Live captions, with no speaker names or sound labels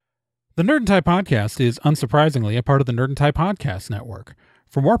The Nerd and Tie podcast is, unsurprisingly, a part of the Nerd and Tie podcast network.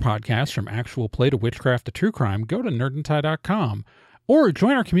 For more podcasts from actual play to witchcraft to true crime, go to nerdandtie.com or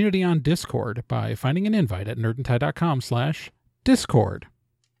join our community on Discord by finding an invite at nerdandtie.com/Discord.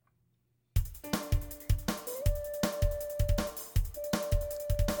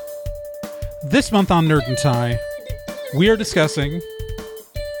 This month on Nerd and Tie, we are discussing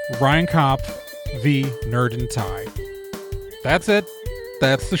Ryan Kopp v. Nerd and Tie. That's it.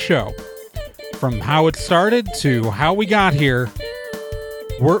 That's the show. From how it started to how we got here,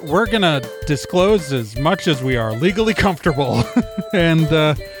 we're gonna disclose as much as we are legally comfortable, and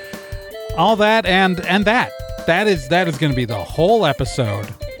all that and that is gonna be the whole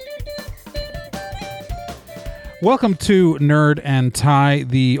episode. Welcome to Nerd and Tie,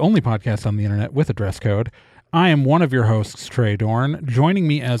 the only podcast on the internet with a dress code. I am one of your hosts, Trey Dorn. Joining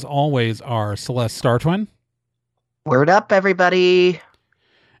me, as always, are Celeste Startwin. Word up, everybody.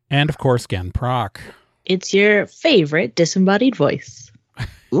 And, of course, Gen Proc. It's your favorite disembodied voice.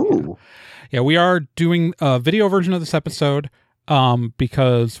 Ooh. Yeah, we are doing a video version of this episode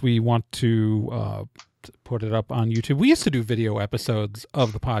because we want to put it up on YouTube. We used to do video episodes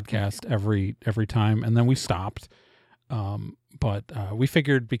of the podcast every time, and then we stopped. But we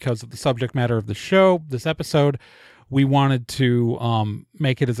figured because of the subject matter of the show, this episode, we wanted to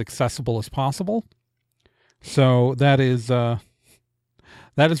make it as accessible as possible. So that is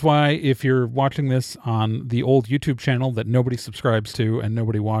why, if you're watching this on the old YouTube channel that nobody subscribes to and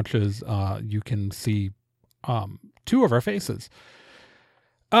nobody watches, you can see two of our faces.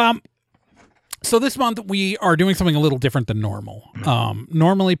 So this month we are doing something a little different than normal.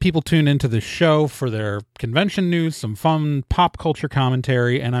 Normally people tune into this show for their convention news, some fun pop culture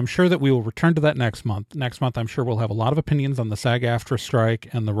commentary, and I'm sure that we will return to that next month. Next month I'm sure we'll have a lot of opinions on the SAG-AFTRA strike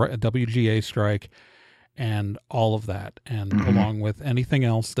and the WGA strike and all of that, and along with anything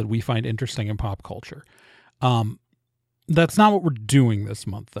else that we find interesting in pop culture. That's not what we're doing this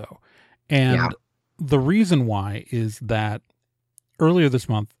month, though. And the reason why is that earlier this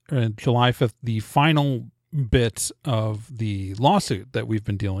month, July 5th, the final bit of the lawsuit that we've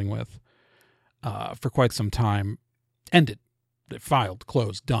been dealing with for quite some time ended. It filed,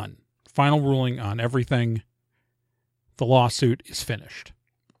 closed, done. Final ruling on everything. The lawsuit is finished.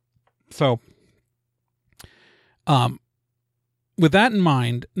 So, with that in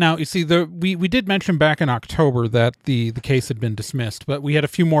mind, now you see we did mention back in October that the case had been dismissed, but we had a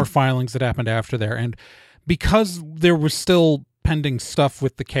few more filings that happened after there, and because there was still pending stuff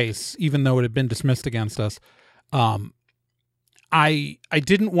with the case, even though it had been dismissed against us, I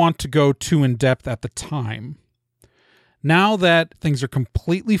didn't want to go too in depth at the time. Now that things are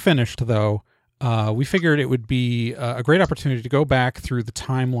completely finished, though, we figured it would be a great opportunity to go back through the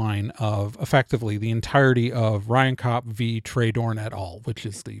timeline of effectively the entirety of Ryan Kopp v. Trey Dorn et al., which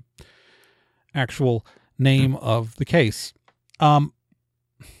is the actual name of the case.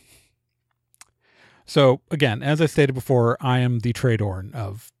 So again, as I stated before, I am the Trey Dorn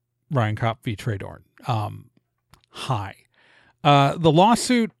of Ryan Kopp v. Trey Dorn. Hi. The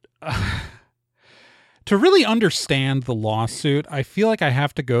lawsuit, to really understand the lawsuit, I feel like I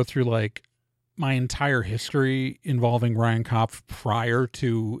have to go through like my entire history involving Ryan Kopp prior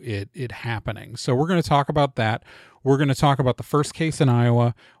to it happening. So we're going to talk about that. We're going to talk about the first case in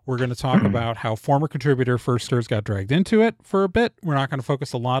Iowa. We're going to talk about how former contributor Firsters got dragged into it for a bit. We're not going to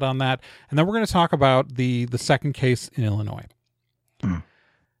focus a lot on that. And then we're going to talk about the second case in Illinois.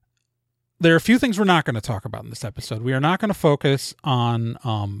 There are a few things we're not going to talk about in this episode. We are not going to focus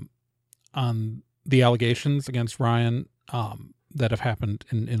on the allegations against Ryan that have happened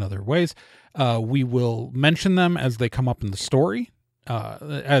in other ways. We will mention them as they come up in the story,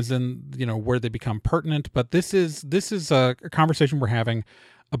 as in, where they become pertinent. But this is a conversation we're having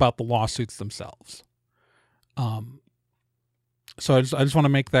about the lawsuits themselves. So I just want to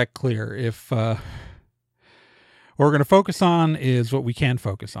make that clear. If what we're going to focus on is what we can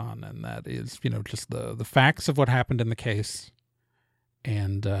focus on, and that is, just the facts of what happened in the case,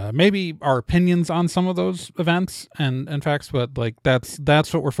 and maybe our opinions on some of those events and facts, but like that's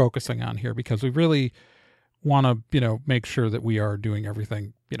what we're focusing on here, because we really want to, make sure that we are doing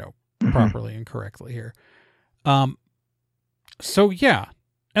everything, properly and correctly here. So yeah.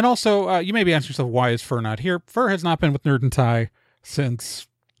 And also, you may be asking yourself, why is Fur not here? Fur has not been with Nerd and Tie since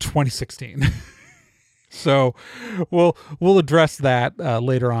 2016. So we'll address that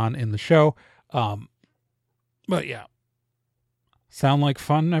later on in the show. But yeah. Sound like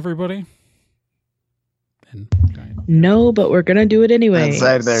fun, everybody? No, but we're going to do it anyway.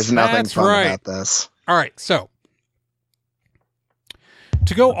 There's nothing fun about this. All right, so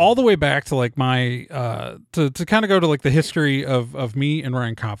to go all the way back to like my to kind of go to like the history of me and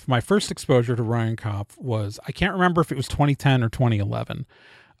Ryan Kopf. My first exposure to Ryan Kopf was, I can't remember if it was 2010 or 2011,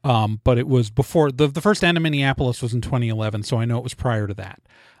 but it was before the first Anna Minneapolis was in 2011, so I know it was prior to that.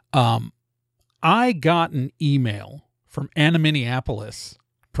 I got an email from Anna Minneapolis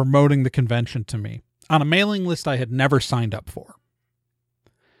promoting the convention to me on a mailing list I had never signed up for.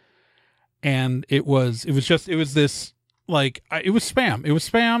 And it was this, like, it was spam. It was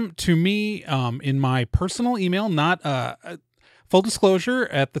spam to me in my personal email, not full disclosure.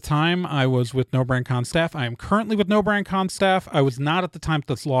 At the time I was with No Brand Con staff. I am currently with No Brand Con staff. I was not at the time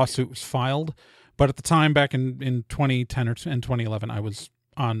this lawsuit was filed, but at the time back in 2010 or in 2011, I was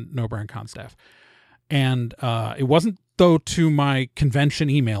on No Brand Con staff. And it wasn't, though, to my convention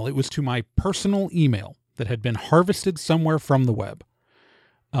email. It was to my personal email that had been harvested somewhere from the web.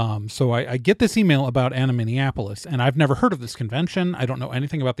 So I get this email about Anna Minneapolis, and I've never heard of this convention. I don't know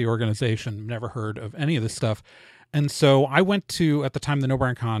anything about the organization, never heard of any of this stuff. And so I went to, at the time, the No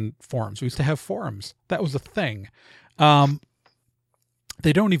Brand Con forums. We used to have forums. That was a thing.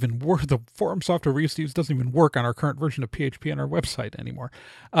 They don't even work. The forum software we used to use doesn't even work on our current version of PHP on our website anymore.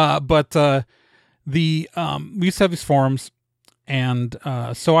 But we used to have these forums. And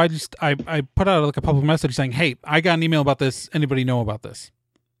so I put out like a public message saying, hey, I got an email about this. Anybody know about this?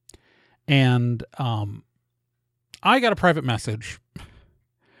 And I got a private message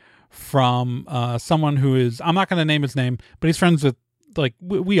from someone who is, I'm not going to name his name, but he's friends with, like,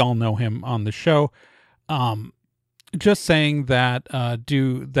 we all know him on the show. Just saying that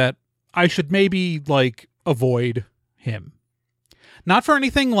that I should maybe, like, avoid him. Not for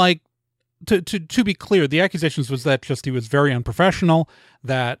anything, like, to be clear, the accusations was that just he was very unprofessional,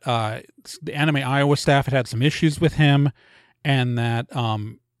 that the Anime Iowa staff had some issues with him, and that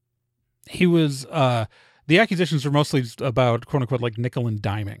he was the accusations were mostly about, quote unquote, like, nickel and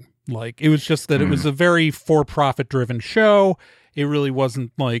diming. Like, it was just that it was a very for-profit driven show. It really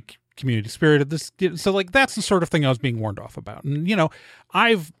wasn't, like, community spirited. So, like, that's the sort of thing I was being warned off about. And, you know,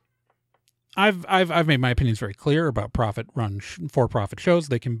 I've made my opinions very clear about profit-run for-profit shows.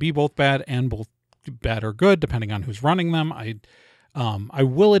 They can be both bad and both bad or good, depending on who's running them. I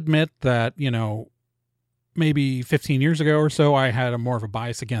will admit that, you know, maybe 15 years ago or so, I had more of a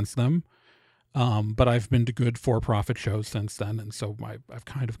bias against them. But I've been to good for-profit shows since then, and so I've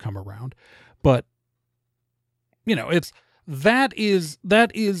kind of come around. But, you know, that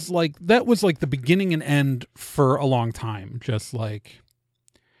was like the beginning and end for a long time. Just like,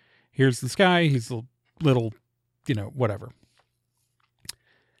 here's this guy, he's a little, you know, whatever.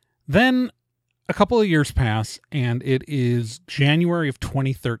 Then a couple of years pass, and it is January of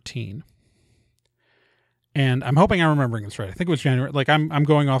 2013. And I'm hoping I'm remembering this right. I think it was January. Like, I'm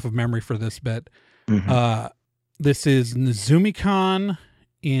going off of memory for this bit. Mm-hmm. This is NazumiCon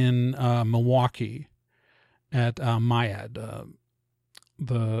in Milwaukee at MIAD,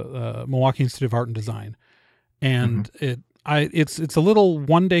 the Milwaukee Institute of Art and Design. And it's a little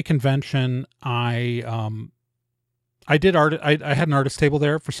one-day convention. I did art. I had an artist table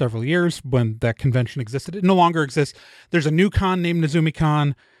there for several years when that convention existed. It no longer exists. There's a new con named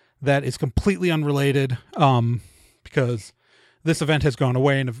NazumiCon that is completely unrelated, because this event has gone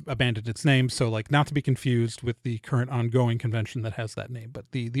away and abandoned its name. So, like, not to be confused with the current ongoing convention that has that name,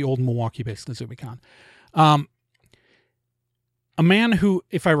 but the old Milwaukee-based NazumiCon. A man who,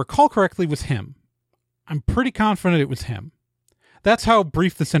 if I recall correctly, was him. I'm pretty confident it was him. That's how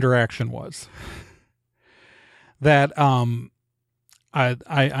brief this interaction was. That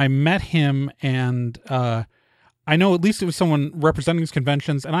I met him, and I know at least it was someone representing these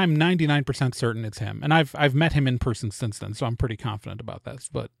conventions, and I'm 99% certain it's him. And I've met him in person since then, so I'm pretty confident about that.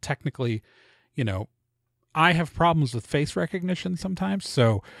 But technically, you know, I have problems with face recognition sometimes,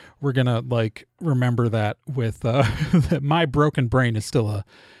 so we're gonna, like, remember that with that my broken brain is still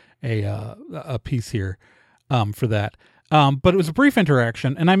a piece here for that. But it was a brief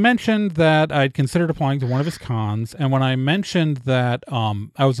interaction, and I mentioned that I'd considered applying to one of his cons, and when I mentioned that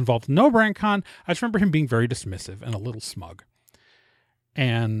I was involved in No Brand Con, I just remember him being very dismissive and a little smug.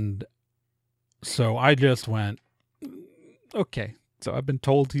 And so I just went, okay, so I've been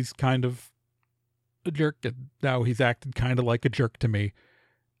told he's kind of a jerk, and now he's acted kind of like a jerk to me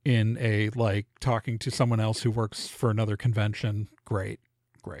in a, like, talking to someone else who works for another convention. Great.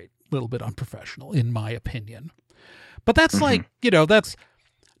 A little bit unprofessional, in my opinion. But that's like, you know, that's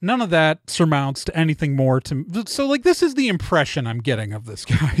none of that surmounts to anything more to. So, like, this is the impression I'm getting of this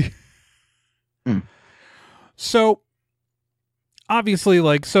guy. So obviously,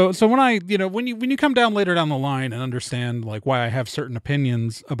 like, so when I, you know, when you come down later down the line and understand, like, why I have certain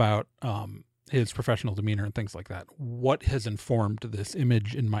opinions about his professional demeanor and things like that. What has informed this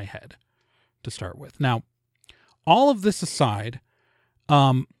image in my head to start with? Now, all of this aside,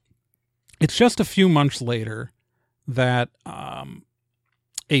 it's just a few months later that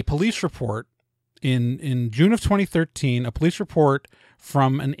a police report in June of 2013, a police report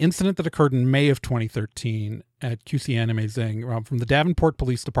from an incident that occurred in May of 2013 at QC Anime Zing from the Davenport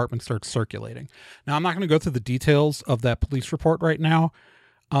Police Department starts circulating. Now, I'm not going to go through the details of that police report right now.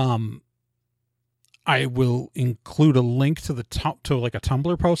 I will include a link to to like a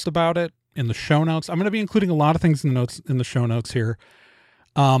Tumblr post about it in the show notes. I'm going to be including a lot of things in the show notes here.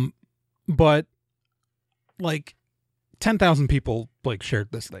 But like 10,000 people like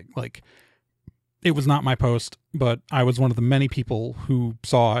shared this thing. Like, it was not my post, but I was one of the many people who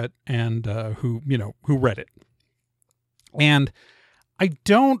saw it and who read it. And I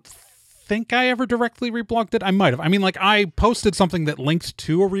don't think I ever directly reblogged it. I might have. I mean, like, I posted something that linked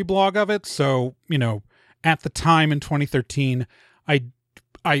to a reblog of it. So, at the time in 2013, I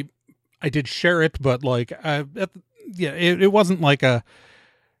did share it, but like, it wasn't like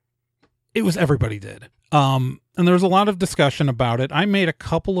it was everybody did. And there was a lot of discussion about it. I made a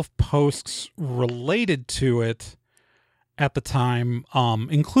couple of posts related to it at the time,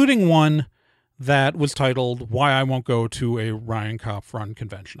 including one that was titled "Why I Won't Go to a Ryan Kopf Run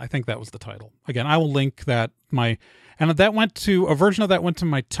Convention." I think that was the title. Again, I will link that. That went to a version of that went to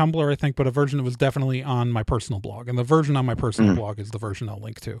my Tumblr, I think, but a version that was definitely on my personal blog. And the version on my personal blog is the version I'll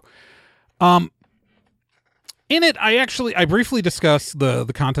link to. In it, I briefly discuss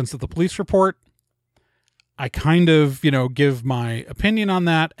the contents of the police report. I kind of, give my opinion on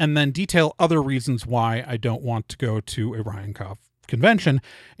that and then detail other reasons why I don't want to go to a Ryan Kopf convention,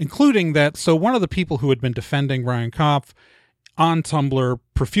 including that. So one of the people who had been defending Ryan Kopf on Tumblr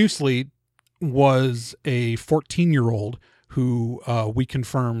profusely was a 14-year-old who we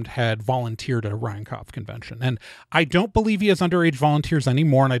confirmed had volunteered at a Ryan Kopf convention. And I don't believe he has underage volunteers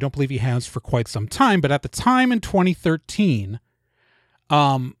anymore, and I don't believe he has for quite some time. But at the time in 2013,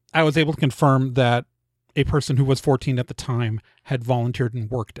 I was able to confirm that a person who was 14 at the time had volunteered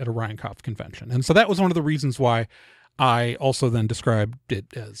and worked at a Ryan Kopf convention. And so that was one of the reasons why I also then described it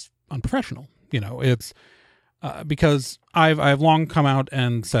as unprofessional. It's because I've long come out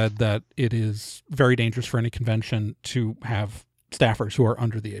and said that it is very dangerous for any convention to have staffers who are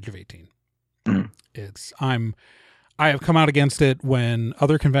under the age of 18. I have come out against it when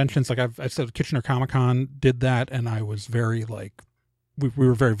other conventions, like I've said Kitchener Comic-Con did that, and I was very we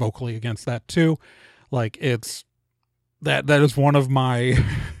were very vocally against that too. Like, it's that is one of my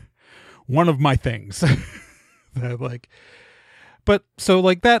things that but so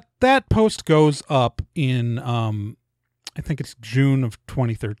like that post goes up in I think it's June of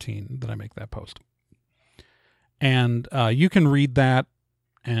 2013 that I make that post, and you can read that,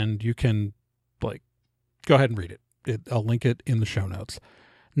 and you can go ahead and read it. I'll link it in the show notes.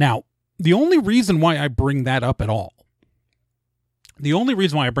 Now, the only reason why I bring that up at all,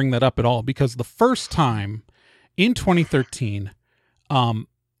 because the first time in 2013,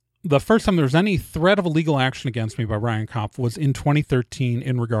 the first time there was any threat of a legal action against me by Ryan Kopf was in 2013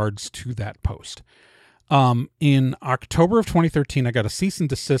 in regards to that post. In October of 2013, I got a cease and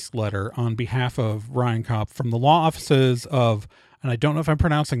desist letter on behalf of Ryan Kopf from the law offices of, and I don't know if I'm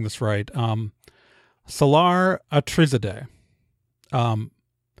pronouncing this right, Salar Atrizadeh. Now,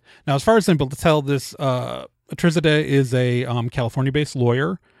 as far as I'm able to tell, this Atrizadeh is a California-based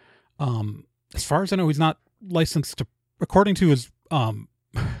lawyer. As far as I know, he's not licensed to, according to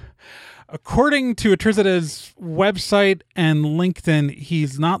Atrizadeh's website and LinkedIn,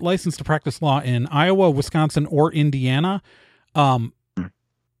 he's not licensed to practice law in Iowa, Wisconsin, or Indiana. The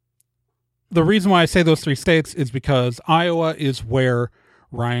reason why I say those three states is because Iowa is where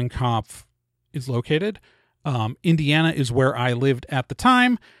Ryan Kopf is located. Indiana is where I lived at the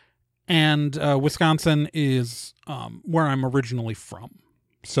time. And Wisconsin is where I'm originally from.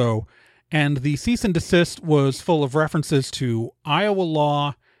 So, and the cease and desist was full of references to Iowa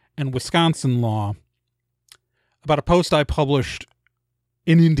law and Wisconsin law about a post I published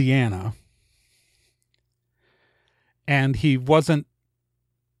in Indiana. And he wasn't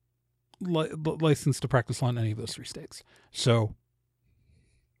licensed to practice law in any of those three states. So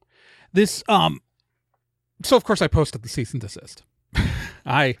this, so of course I posted the cease and desist.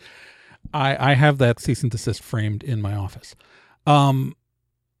 I have that cease and desist framed in my office. And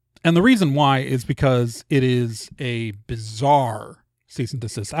the reason why is because it is a bizarre cease and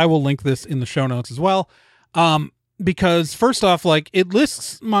desist. I will link this in the show notes as well. Because first off, it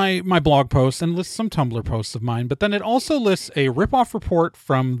lists my blog posts and lists some Tumblr posts of mine, but then it also lists a ripoff report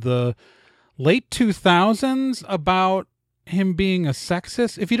from the late 2000s about him being a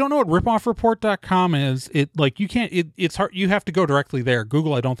sexist. If you don't know what ripoffreport.com is, it's hard. You have to go directly there.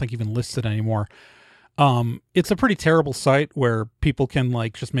 Google, I don't think even lists it anymore. It's a pretty terrible site where people can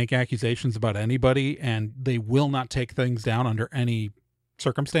just make accusations about anybody and they will not take things down under any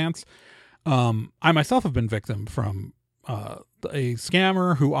circumstance. I myself have been victim from a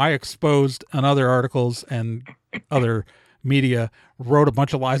scammer who I exposed on other articles, and other media wrote a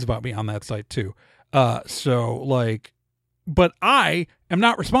bunch of lies about me on that site too. But I am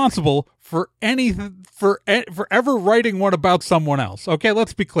not responsible for anything, for ever writing one about someone else. Okay,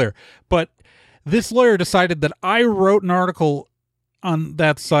 let's be clear. But this lawyer decided that I wrote an article on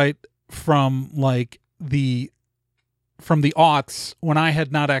that site from the aughts, when I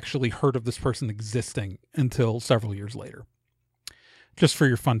had not actually heard of this person existing until several years later. Just for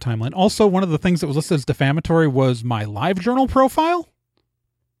your fun timeline. Also, one of the things that was listed as defamatory was my LiveJournal profile,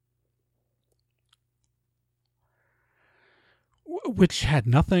 which had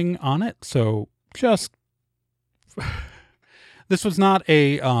nothing on it. So just this was not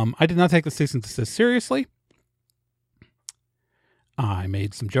I did not take the cease and desist seriously. I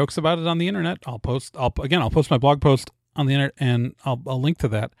made some jokes about it on the internet. I'll post my blog post on the internet, and I'll link to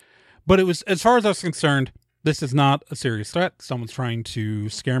that. But it was, as far as I was concerned, this is not a serious threat. Someone's trying to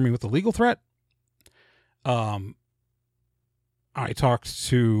scare me with a legal threat. I talked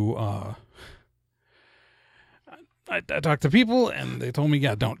to I talked to people, and they told me,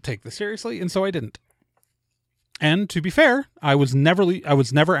 yeah, don't take this seriously, and so I didn't. And to be fair, I was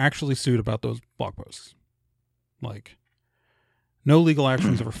never actually sued about those blog posts. No legal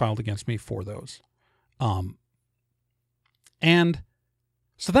actions ever filed against me for those. And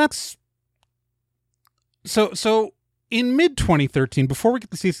so that's so in mid 2013, before we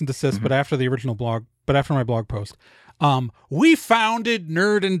get the cease and desist, but after my blog post, we founded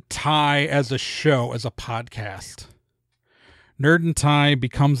Nerd and Tie as a show, as a podcast. Nerd and Tie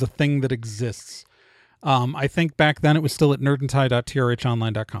becomes a thing that exists. I think back then it was still at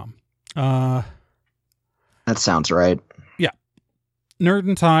nerdandtie.trhonline.com. That sounds right. Yeah. Nerd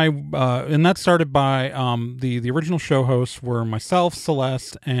and Tie, and that started by the original show hosts were myself,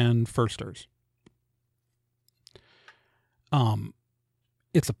 Celeste, and Firsters.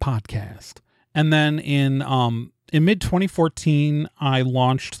 It's a podcast. And then in mid 2014, I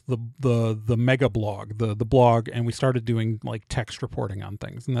launched the mega blog, the blog, and we started doing text reporting on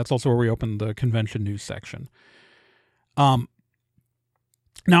things. And that's also where we opened the convention news section. Now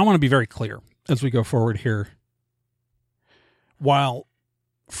I want to be very clear as we go forward here. While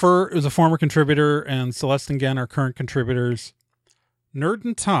Fur is a former contributor and Celeste and Gen are current contributors, Nerd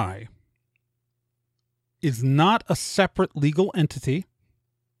and Tie is not a separate legal entity,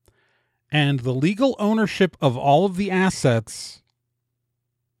 and the legal ownership of all of the assets,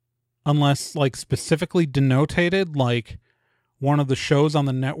 unless specifically denotated, one of the shows on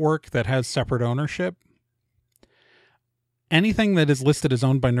the network that has separate ownership, anything that is listed as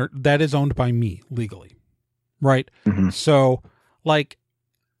owned by Nerd, that is owned by me legally, right? Mm-hmm. So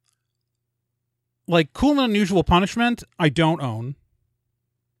Cool and Unusual Punishment, I don't own.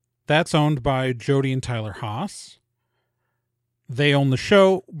 That's owned by Jody and Tyler Haas. They own the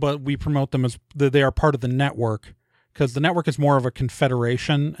show, but we promote them as they are part of the network, because the network is more of a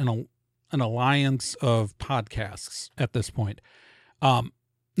confederation and an alliance of podcasts at this point. Nerd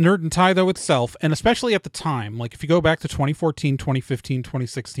and Tie, though, itself, and especially at the time, if you go back to 2014, 2015,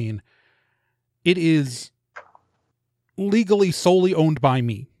 2016, it is legally solely owned by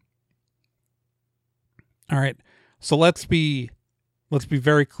me. All right. So let's be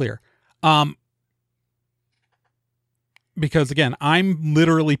very clear. Because again, I'm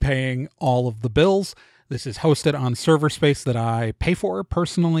literally paying all of the bills. This is hosted on server space that I pay for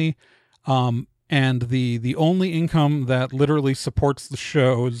personally. And the only income that literally supports the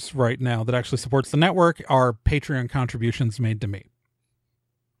shows right now, that actually supports the network, are Patreon contributions made to me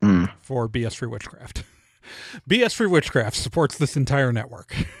for BS Free Witchcraft. BS Free Witchcraft supports this entire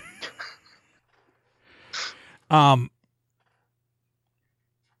network. All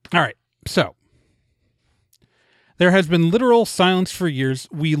right. So there has been literal silence for years.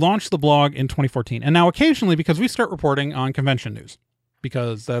 We launched the blog in 2014. And now occasionally, because we start reporting on convention news,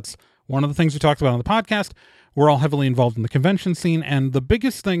 because that's one of the things we talked about on the podcast, we're all heavily involved in the convention scene. And the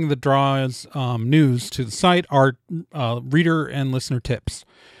biggest thing that draws news to the site are reader and listener tips.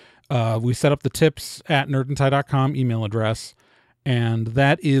 We set up the tips at nerdandtie.com email address. And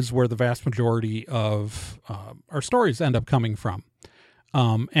that is where the vast majority of our stories end up coming from.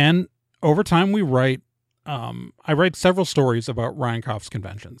 And over time, we write. I write several stories about Ryan Koff's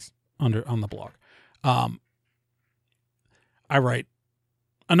conventions on the blog. I write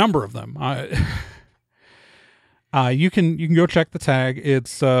a number of them. You can go check the tag.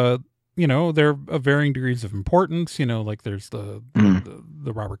 It's they're of varying degrees of importance. Like there's the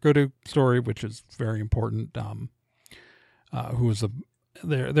Robert Goodhue story, which is very important. Who was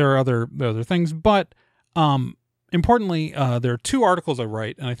there are other things, but importantly, there are two articles I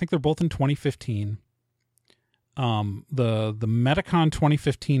write, and I think they're both in 2015. The Metacon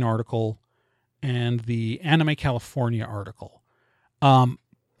 2015 article and the Anime California article. To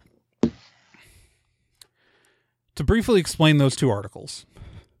briefly explain those two articles.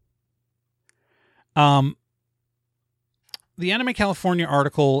 The Anime California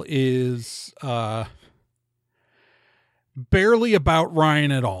article is barely about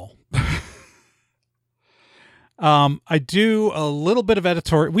Ryan at all. I do a little bit of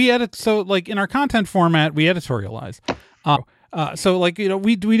editorial. We edit, so like in our content format, we editorialize. So like,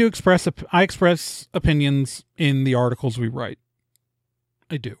 we do express, I express opinions in the articles we write.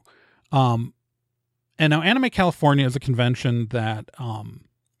 I do. And now Anime California is a convention that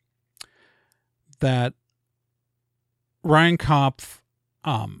Ryan Kopf,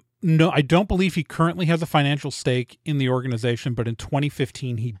 no, I don't believe he currently has a financial stake in the organization, but in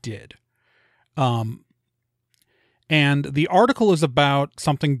 2015 he did. And the article is about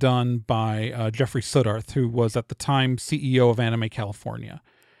something done by Jeffrey Suddarth, who was at the time CEO of Anime California.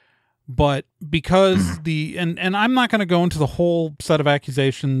 But because and I'm not going to go into the whole set of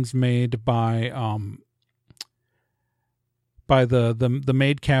accusations made by the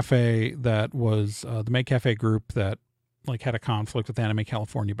Maid Cafe that was the Maid Cafe group that like had a conflict with Anime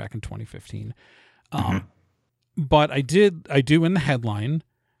California back in 2015. But I do in the headline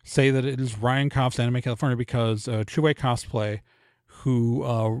say that it is Ryan Kopf's Anime California because Chue Cosplay,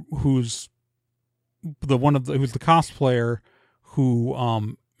 who's the cosplayer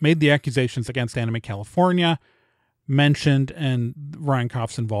who made the accusations against Anime California, mentioned and Ryan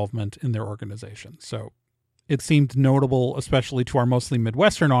Kopf's involvement in their organization. So it seemed notable, especially to our mostly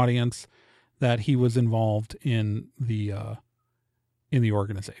Midwestern audience, that he was involved in the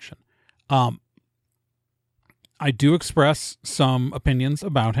organization. I do express some opinions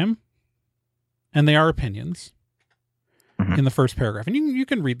about him, and they are opinions in the first paragraph. And you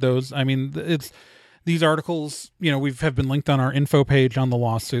can read those. I mean, it's these articles, have been linked on our info page on the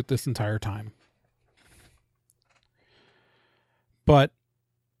lawsuit this entire time. But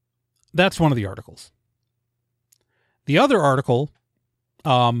that's one of the articles. The other article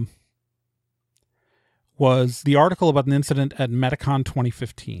was the article about an incident at Metacon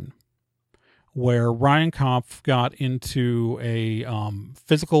 2015. Where Ryan Kopf got into a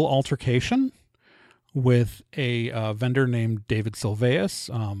physical altercation with a vendor named David Silveus,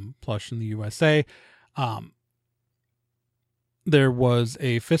 plush in the USA. There was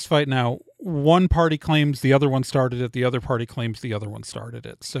a fist fight. Now, one party claims the other one started it. The other party claims the other one started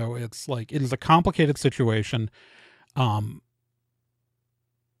it. So it's like, it is a complicated situation that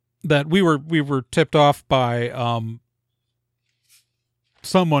we were tipped off by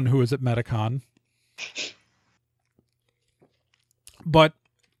someone who was at Metacon. But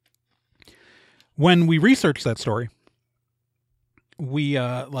when we researched that story, we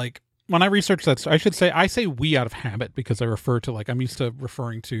when I researched that, I should say, I say we out of habit because I refer to I'm used to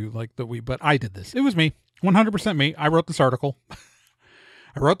referring to the we, but I did this. It was me, 100% me. I wrote this article.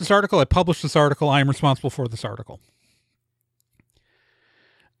 I published this article. I am responsible for this article.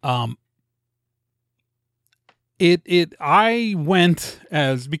 I went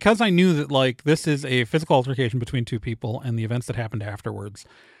because I knew that this is a physical altercation between two people and the events that happened afterwards.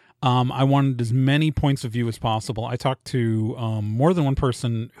 I wanted as many points of view as possible. I talked to more than one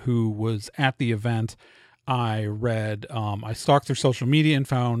person who was at the event. I stalked their social media and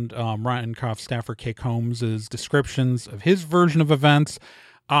found Ryan Kopf's staffer Kay Combs' descriptions of his version of events.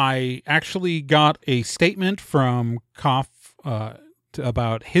 I actually got a statement from Kopf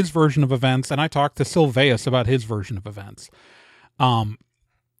about his version of events, and I talked to Silveus about his version of events.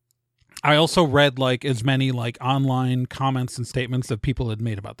 I also read as many online comments and statements that people had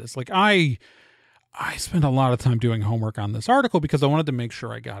made about this. I spent a lot of time doing homework on this article because I wanted to make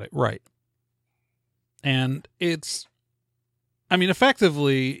sure I got it right. And effectively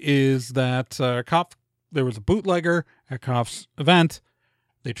is that Kopf, there was a bootlegger at Kopf's event.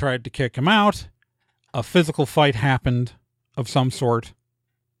 They tried to kick him out. A physical fight happened of some sort.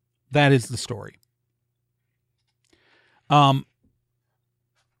 That is the story.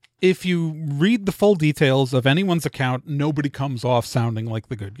 If you read the full details of anyone's account, nobody comes off sounding like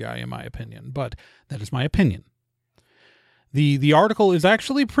the good guy, in my opinion, but that is my opinion. The article is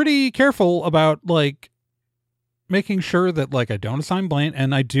actually pretty careful about making sure that I don't assign blame,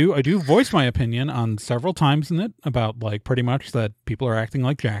 and I do voice my opinion on several times in it about pretty much that people are acting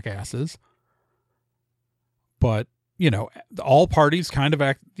like jackasses. but all parties kind of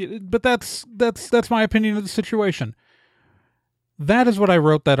act, but that's my opinion of the situation. That is what I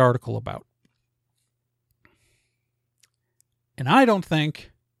wrote that article about. And I don't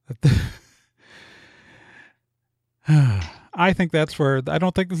think that I think that's where, I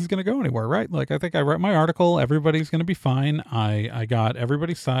don't think this is going to go anywhere, right? Like, I think I wrote my article. Everybody's going to be fine. I got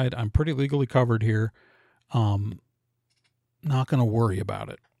everybody's side. I'm pretty legally covered here. Not going to worry about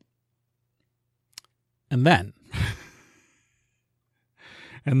it. And then,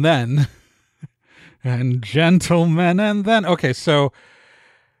 and gentlemen, and then, okay, so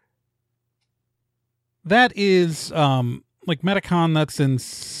that is, like Metacon, that's in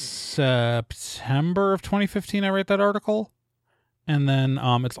September of 2015. I write that article. And then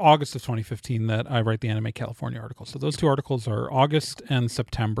it's August of 2015 that I write the Anime California article. So those two articles are August and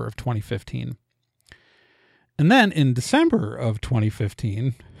September of 2015. And then in December of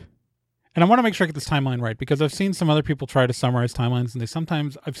 2015, and I want to make sure I get this timeline right, because I've seen some other people try to summarize timelines, and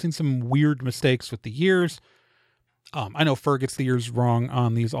I've seen some weird mistakes with the years. I know Fer gets the years wrong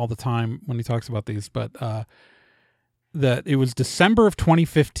on these all the time when he talks about these, but that it was December of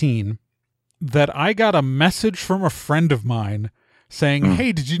 2015 that I got a message from a friend of mine saying,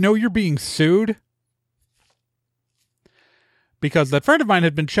 hey, did you know you're being sued? Because that friend of mine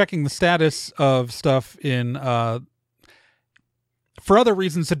had been checking the status of stuff in, for other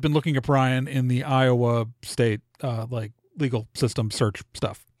reasons, had been looking at Brian in the Iowa state, like legal system search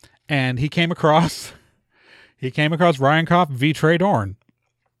stuff. And he came across Ryan Koff v. Trey Dorn.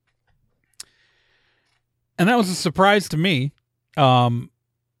 And that was a surprise to me.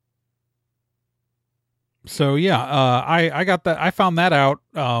 So yeah, I got that. I found that out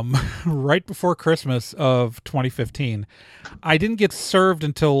right before Christmas of 2015. I didn't get served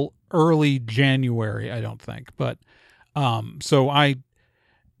until early January, I don't think. But so it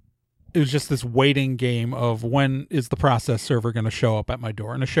was just this waiting game of when is the process server going to show up at my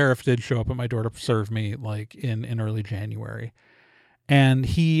door, and a sheriff did show up at my door to serve me like in early January. And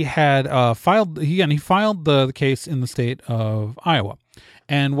he had filed the case in the state of Iowa.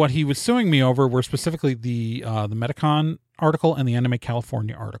 And what he was suing me over were specifically the Metacon article and the Anime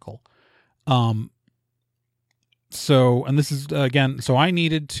California article. So, and this is, again, so I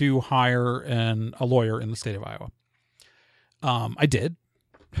needed to hire a lawyer in the state of Iowa. I did.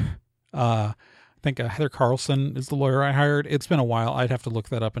 I think Heather Carlson is the lawyer I hired. It's been a while. I'd have to look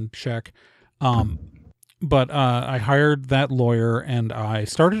that up and check. But I hired that lawyer, and I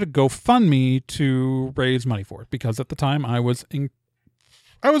started a GoFundMe to raise money for it, because at the time I was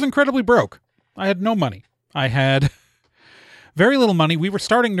incredibly broke. I had no money. I had very little money. We were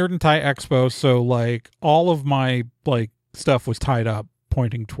starting Nerd and Tie Expo, so like all of my like stuff was tied up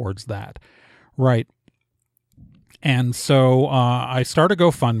pointing towards that. Right. And so I started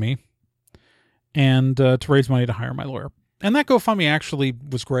GoFundMe and to raise money to hire my lawyer. And that GoFundMe actually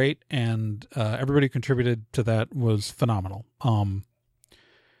was great, and everybody who contributed to that was phenomenal.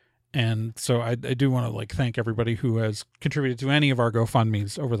 And so I do want to like thank everybody who has contributed to any of our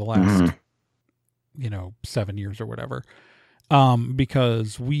GoFundMes over the last, 7 years or whatever.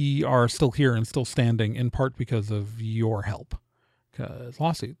 Because we are still here and still standing, in part because of your help, because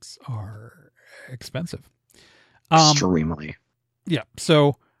lawsuits are expensive. Extremely. Yeah.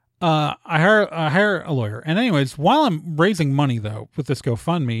 So I hire a lawyer. And anyways, while I'm raising money though with this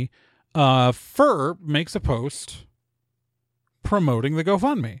GoFundMe, Fur makes a post promoting the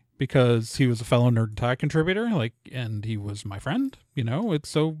GoFundMe, because he was a fellow Nerd and Tie contributor, and he was my friend, he's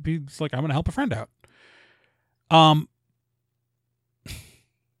like, I'm going to help a friend out.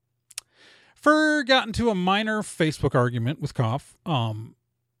 Fur got into a minor Facebook argument with Koff,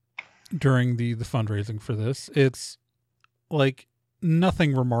 during the fundraising for this. It's like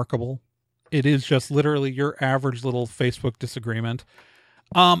nothing remarkable. It is just literally your average little Facebook disagreement.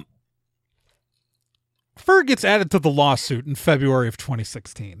 Fur gets added to the lawsuit in February of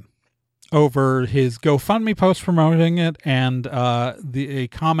 2016 over his GoFundMe post promoting it, and a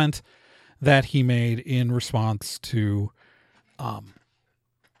comment that he made in response to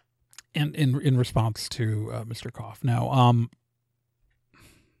in response to Mr. Koff. Now, I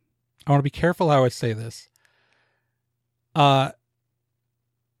want to be careful how I say this.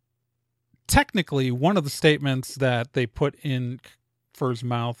 Technically, one of the statements that they put in Fur's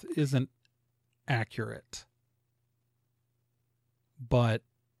mouth isn't accurate, but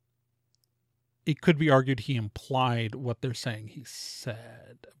it could be argued he implied what they're saying he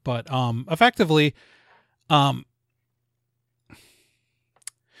said. But effectively,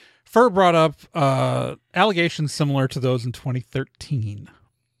 Fur brought up allegations similar to those in 2013.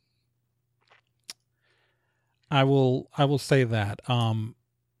 I will say that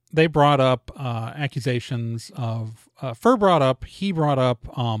they brought up accusations of Fur brought up, he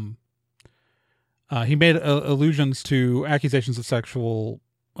made allusions to accusations of sexual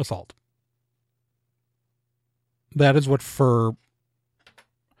assault. That is what Fur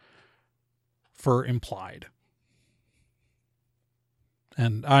implied.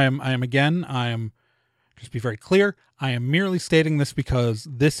 And I am just be very clear, I am merely stating this because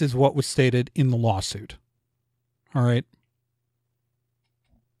this is what was stated in the lawsuit. All right.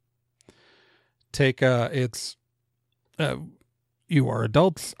 You are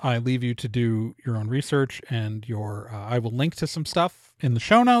adults. I leave you to do your own research, and I will link to some stuff in the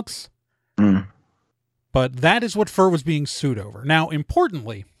show notes. But that is what Fur was being sued over. Now,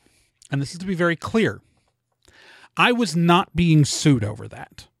 importantly, and this is to be very clear, I was not being sued over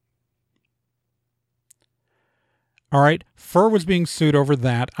that. All right. Fur was being sued over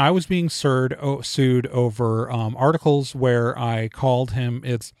that. I was being sued over articles where I called him.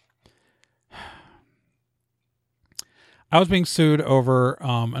 I was being sued over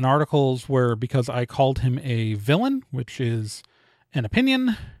an articles where, because I called him a villain, which is an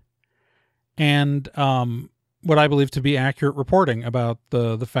opinion, and what I believe to be accurate reporting about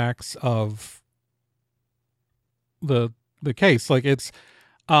the facts of the case. Like, it's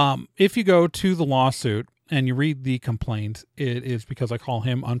if you go to the lawsuit and you read the complaint, it is because I call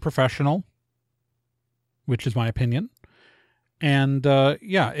him unprofessional, which is my opinion. And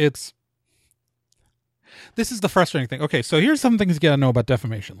this is the frustrating thing. Okay, so here's some things you gotta know about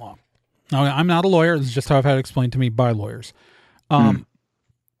defamation law. Now, I'm not a lawyer. This is just how I've had it explained to me by lawyers.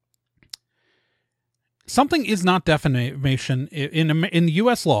 Something is not defamation in the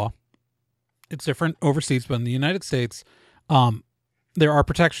U.S. law. It's different overseas, but in the United States, there are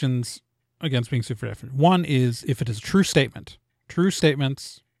protections against being sued for defamation. One is if it is a true statement. True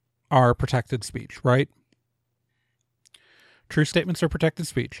statements are protected speech, right? True statements are protected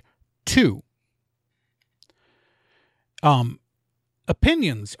speech. 2,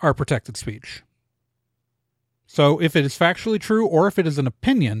 opinions are protected speech. So if it is factually true or if it is an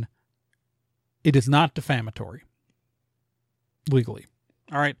opinion, it is not defamatory legally.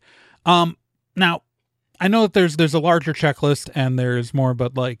 All right. Now I know that there's a larger checklist and there's more,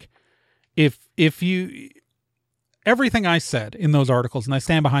 but like if you, everything I said in those articles, and I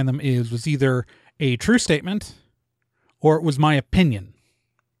stand behind them, was either a true statement or it was my opinion.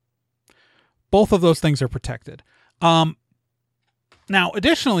 Both of those things are protected. Now,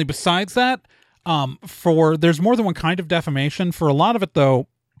 additionally, besides that, there's more than one kind of defamation. For a lot of it, though,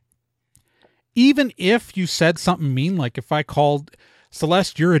 even if you said something mean, like if I called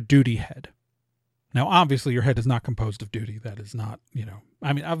Celeste, you're a duty head. Now, obviously, your head is not composed of duty. That is not,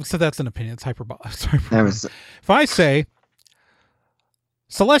 I mean, obviously that's an opinion. It's hyperbolic. If I say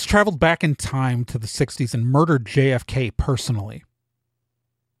Celeste traveled back in time to the 60s and murdered JFK personally.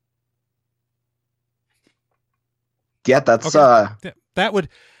 Yeah, that's okay. That would,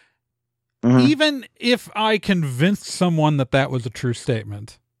 even if I convinced someone that was a true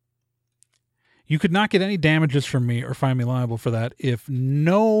statement, you could not get any damages from me or find me liable for that if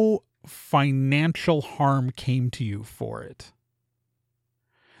no financial harm came to you for it.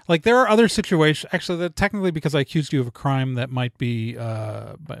 Like, there are other situations, actually, that technically, because I accused you of a crime that might be,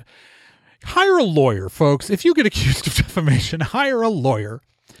 but hire a lawyer, folks. If you get accused of defamation, hire a lawyer.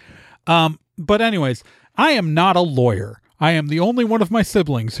 But anyways, I am not a lawyer. I am the only one of my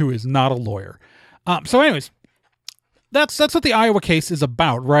siblings who is not a lawyer. So anyways, that's what the Iowa case is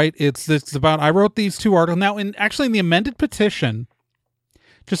about, right? It's about, I wrote these 2 articles. Now, in the amended petition,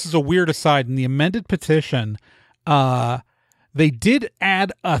 just as a weird aside, in the amended petition, they did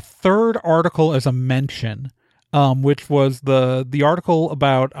add a 3rd article as a mention, which was the article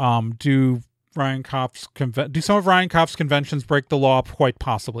about do some of Ryan Koff's conventions break the law? Quite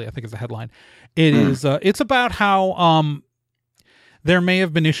possibly, I think is the headline. It is. It's about how there may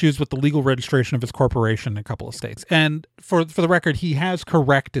have been issues with the legal registration of his corporation in a couple of states, and for the record, he has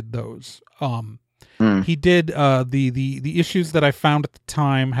corrected those. He did. The issues that I found at the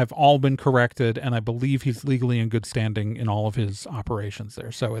time have all been corrected, and I believe he's legally in good standing in all of his operations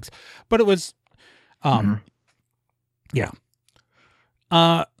there. So it was, yeah.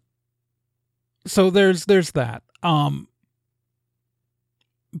 So there's that.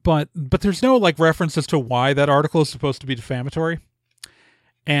 But there's no like reference as to why that article is supposed to be defamatory.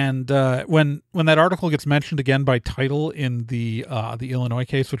 And when that article gets mentioned again by title in the Illinois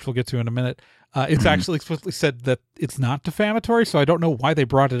case, which we'll get to in a minute, it's actually explicitly said that it's not defamatory. So I don't know why they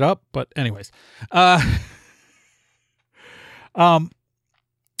brought it up, but anyways, so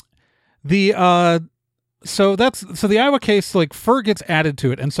the Iowa case, like, Fur gets added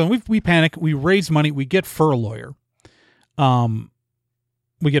to it, and so we panic, we raise money, we get Fur a lawyer.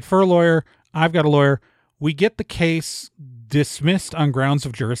 We get Fur a lawyer. I've got a lawyer. We get the case dismissed on grounds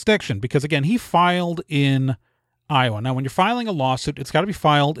of jurisdiction because, again, he filed in Iowa. Now, when you're filing a lawsuit, it's got to be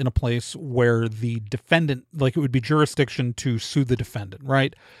filed in a place where the defendant, like it would be jurisdiction to sue the defendant,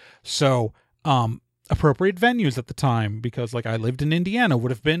 right? So, appropriate venues at the time, because like I lived in Indiana,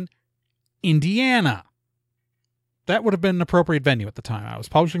 would have been Indiana. That would have been an appropriate venue at the time. I was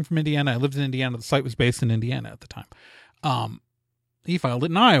publishing from Indiana. I lived in Indiana. The site was based in Indiana at the time. He filed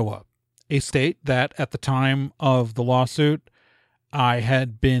it in Iowa, a state that at the time of the lawsuit, I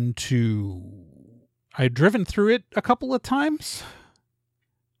had driven through it a couple of times.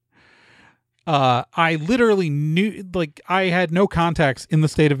 I literally knew, like, I had no contacts in the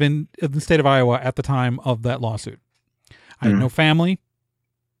state of Iowa at the time of that lawsuit. I had no family,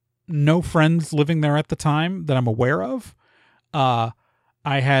 no friends living there at the time that I'm aware of. I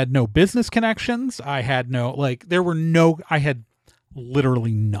had no business connections. I had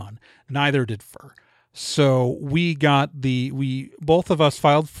literally none. Neither did Fur. So both of us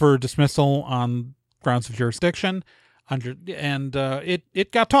filed for dismissal on grounds of jurisdiction, and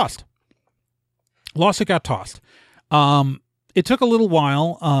it got tossed. Lawsuit got tossed. It took a little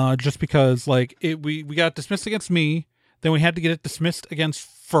while, just because we got dismissed against me, then we had to get it dismissed against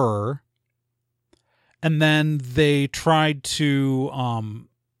Fur, and then they tried to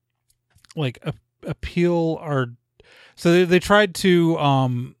appeal our. So they tried to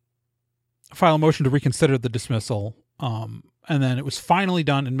file a motion to reconsider the dismissal, and then it was finally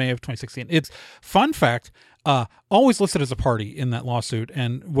done in May of 2016. It's fun fact. Always listed as a party in that lawsuit,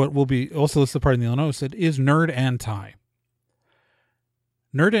 and what will be also listed as a party in the Illinois lawsuit is Nerd and Tie.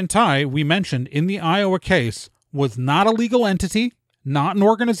 Nerd and Tie, we mentioned in the Iowa case, was not a legal entity, not an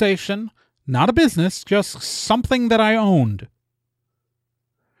organization, not a business, just something that I owned.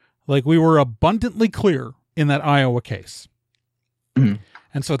 Like, we were abundantly clear in that Iowa case. Mm-hmm.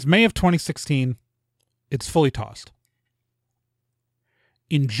 And so it's May of 2016. It's fully tossed.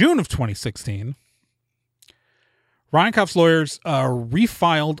 In June of 2016, Ryan Kopp's lawyers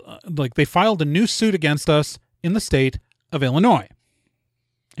refiled, they filed a new suit against us in the state of Illinois.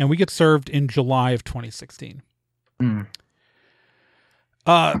 And we get served in July of 2016. Mm.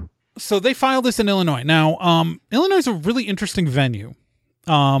 So they filed this in Illinois. Now, Illinois is a really interesting venue.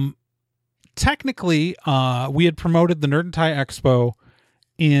 Technically, we had promoted the Nerd and Tie Expo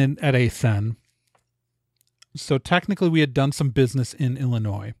at ASEN. So technically we had done some business in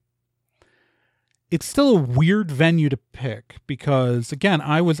Illinois. It's still a weird venue to pick because, again,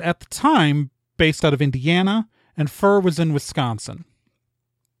 I was at the time based out of Indiana and Fur was in Wisconsin.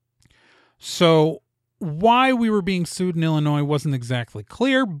 So why we were being sued in Illinois wasn't exactly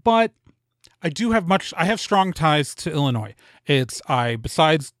clear, but I have strong ties to Illinois.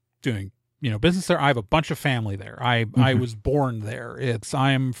 Besides doing business there, I have a bunch of family there. I was born there.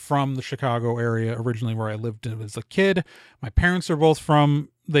 I am from the Chicago area originally, where I lived as a kid. My parents are both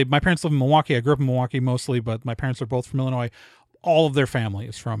my parents live in Milwaukee. I grew up in Milwaukee mostly, but my parents are both from Illinois. All of their family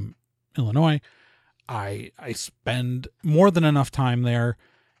is from Illinois. I spend more than enough time there.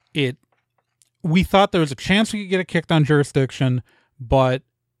 We thought there was a chance we could get it kicked on jurisdiction, but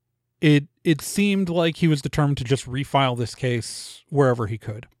it seemed like he was determined to just refile this case wherever he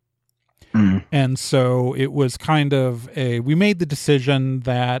could. Mm. And so it was kind of we made the decision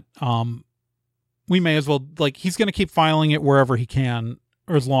that we may as well, he's going to keep filing it wherever he can,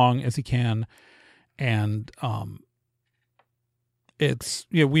 or as long as he can. And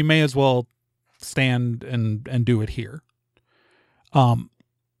we may as well stand and do it here.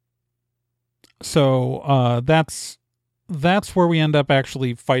 So that's where we end up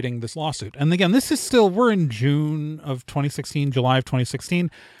actually fighting this lawsuit. And again, we're in June of 2016, July of 2016.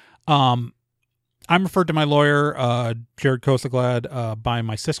 I'm referred to my lawyer, Jared Kosaglad, by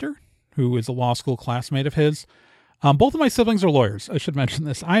my sister, who is a law school classmate of his. Both of my siblings are lawyers. I should mention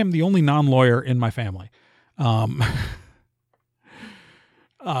this. I am the only non-lawyer in my family.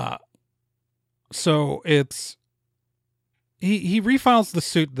 So it's, he refiles the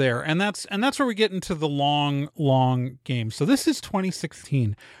suit there, and that's where we get into the long game. So this is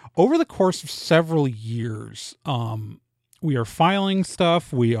 2016. Over the course of several years, we are filing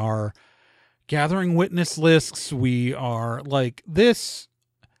stuff. We are gathering witness lists. We are this.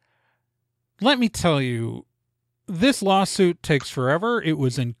 Let me tell you, this lawsuit takes forever. It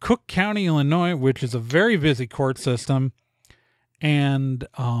was in Cook County, Illinois, which is a very busy court system. And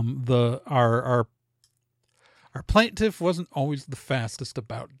our plaintiff wasn't always the fastest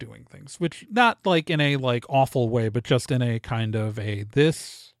about doing things, which not in a awful way, but just in a kind of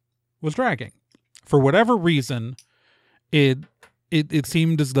this was dragging. For whatever reason, it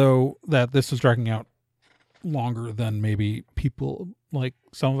seemed as though that this was dragging out longer than maybe people, like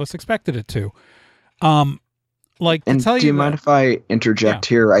some of us, expected it to. Like, to And tell do you you mind that, if I interject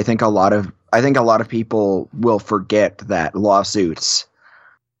here? I think a lot of people will forget that lawsuits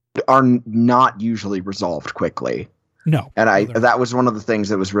are not usually resolved quickly. no, And no, they're not. that was one of the things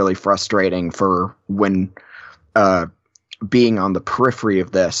that was really frustrating for when being on the periphery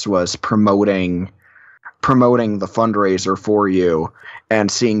of this was promoting the fundraiser for you and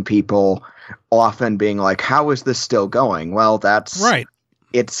seeing people often being like, how is this still going? Well, Right.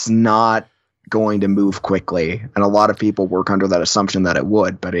 it's not going to move quickly, and a lot of people work under that assumption that it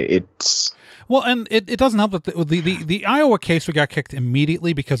would, but it's Well, and it doesn't help that the Iowa case, we got kicked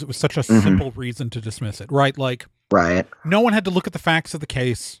immediately because it was such a simple reason to dismiss it, right? Like, right. no one had to look at the facts of the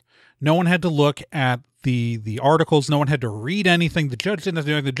case. No one had to look at the articles. No one had to read anything. The judge didn't have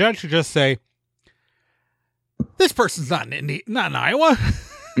to do anything. The judge should just say, this person's not in Iowa.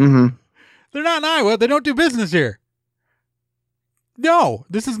 Mm-hmm. They're not in Iowa. They don't do business here. No,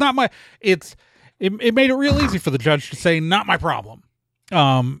 this is not my. It made it real easy for the judge to say, not my problem.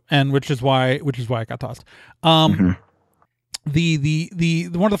 And which is why it got tossed. The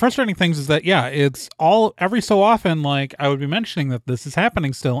one of the frustrating things is that, yeah, it's all every so often, like, I would be mentioning that this is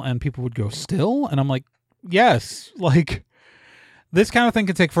happening still, and people would go, still? And I'm like, yes, like, this kind of thing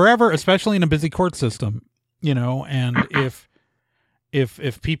can take forever, especially in a busy court system, you know. And if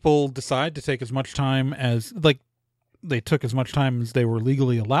people decide to take as much time as, like, they took as much time as they were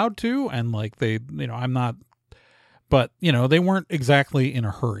legally allowed to, and, like, they, you know, I'm not, but, you know, they weren't exactly in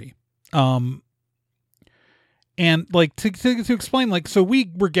a hurry. And, like, to explain, like, so we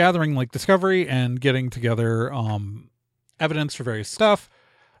were gathering, like, discovery and getting together evidence for various stuff,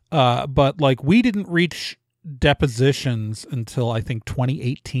 but, like, we didn't reach depositions until, I think,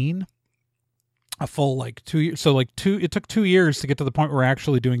 2018, a full, like, 2 years. So, like, it took 2 years to get to the point where we're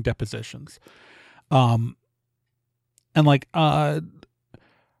actually doing depositions. And, like,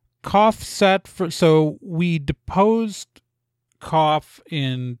 Koff set for, so we deposed Koff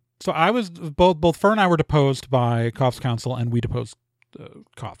in, so I was, both Fur and I were deposed by Koff's counsel, and we deposed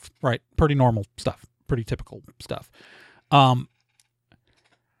Koff, right? Pretty normal stuff, pretty typical stuff.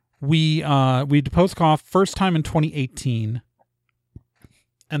 We deposed Koff first time in 2018,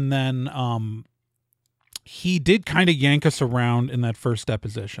 and then he did kind of yank us around in that first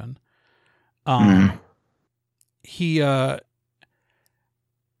deposition. He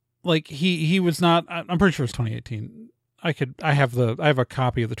like he was not, I'm pretty sure it was 2018. I have a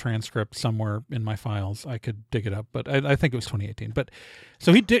copy of the transcript somewhere in my files. I could dig it up, but I think it was 2018. But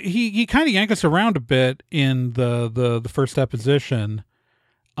so he kind of yanked us around a bit in the first deposition.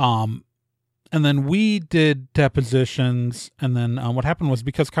 And then we did depositions, and then what happened was,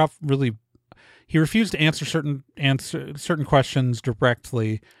 because Koff he refused to answer certain questions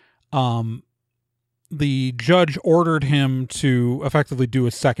directly, the judge ordered him to effectively do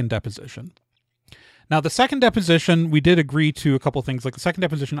a second deposition. Now, the second deposition, we did agree to a couple of things. Like, the second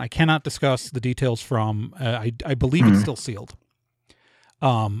deposition, I cannot discuss the details from. I believe it's still sealed.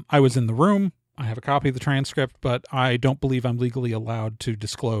 I was in the room. I have a copy of the transcript, but I don't believe I'm legally allowed to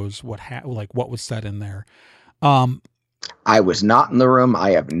disclose what was said in there. I was not in the room.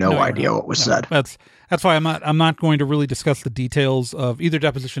 I have no idea what was said. That's why I'm not going to really discuss the details of either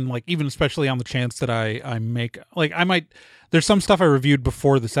deposition, like, even especially on the chance that I make, like, I might, there's some stuff I reviewed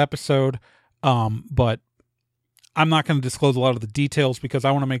before this episode, but I'm not going to disclose a lot of the details because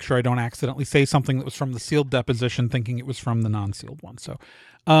I want to make sure I don't accidentally say something that was from the sealed deposition thinking it was from the non-sealed one. So,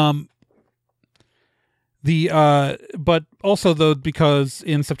 but also, though, because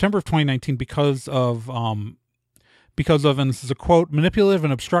in September of 2019, because of, and this is a quote, manipulative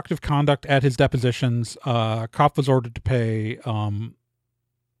and obstructive conduct at his depositions, Koff was ordered to pay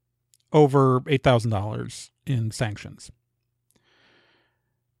over $8,000 in sanctions.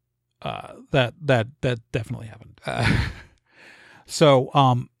 That definitely happened. So,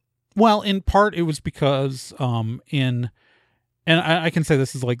 well, in part it was because and I can say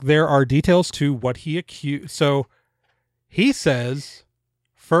this is, like, there are details to what he accused. So he says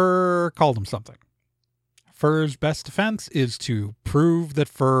Fur called him something. Fur's best defense is to prove that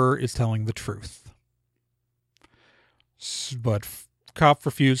Fur is telling the truth. But Koff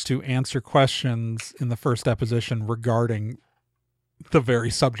refused to answer questions in the first deposition regarding the very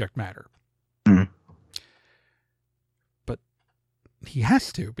subject matter. But he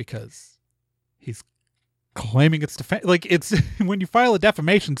has to, because he's claiming it's like, it's when you file a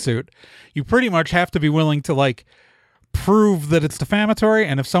defamation suit, you pretty much have to be willing to, like, prove that it's defamatory,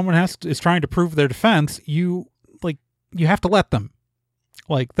 and if someone is trying to prove their defense, you have to let them.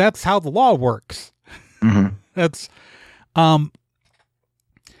 Like, that's how the law works. That's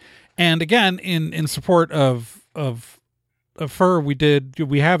And again, in support of her,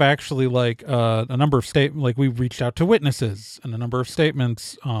 we have actually like a number of like we reached out to witnesses and a number of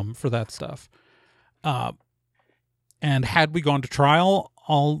statements for that stuff. And had we gone to trial,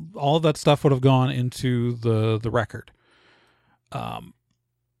 all of that stuff would have gone into the record. I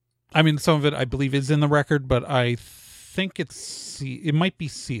mean, some of it I believe is in the record, but I think it might be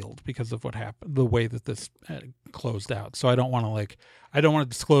sealed because of what happened, the way that this closed out. So I don't want to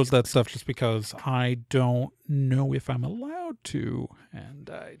disclose that stuff just because I don't know if I'm allowed to, and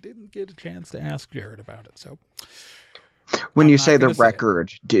I didn't get a chance to ask Jared about it. So when you say the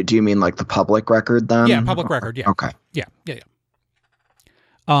record, do you mean like the public record then? Yeah, public record. Yeah. Okay. Yeah.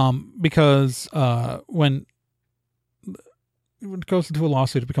 Because when it goes into a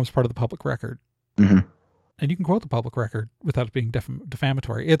lawsuit, it becomes part of the public record. Mm-hmm. And you can quote the public record without it being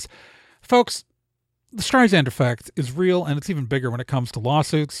defamatory. Folks, the Streisand effect is real, and it's even bigger when it comes to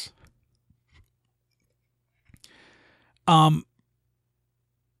lawsuits. And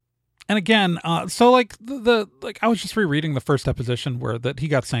again, so like I was just rereading the first deposition that he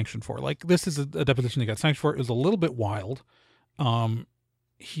got sanctioned for. Like, this is a deposition he got sanctioned for. It was a little bit wild.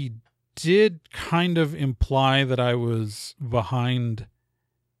 He did kind of imply that I was behind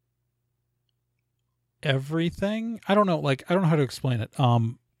everything. I don't know how to explain it.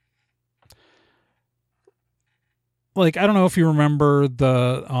 Like, I don't know if you remember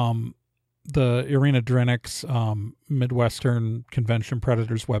the Irina Drinnick's Midwestern Convention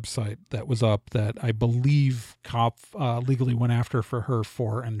Predators website that was up that I believe Kopp legally went after her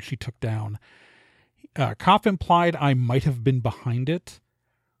for, and she took down. Kopp implied I might have been behind it,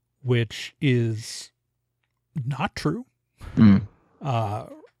 which is not true.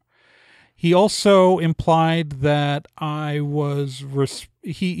 He also implied that I was,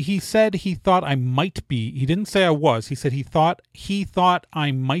 he said he thought I might be, he didn't say I was, he said he thought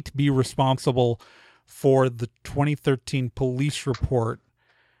I might be responsible for the 2013 police report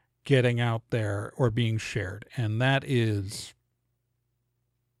getting out there or being shared. And that is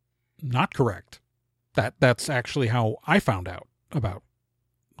not correct. That's actually how I found out about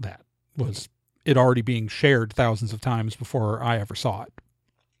that, was it already being shared thousands of times before I ever saw it.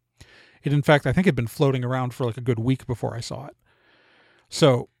 It, in fact, I think had been floating around for like a good week before I saw it.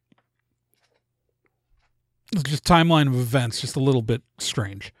 So, it's just timeline of events, just a little bit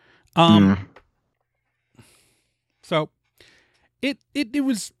strange. So, it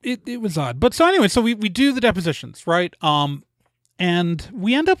was odd. But so anyway, so we do the depositions, right? And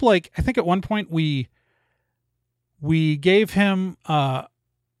we end up like, I think at one point we gave him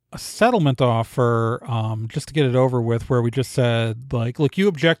a settlement offer just to get it over with, where we just said, like, look, you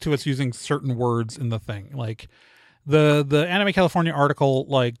object to us using certain words in the thing. Like, the Anime California article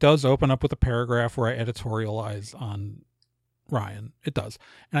like does open up with a paragraph where I editorialize on Ryan. It does.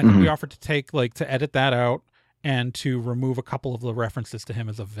 And I think we offered to edit that out and to remove a couple of the references to him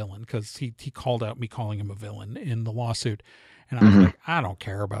as a villain, because he called out me calling him a villain in the lawsuit. And I was like, I don't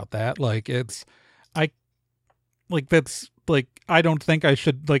care about that. Like, I don't think I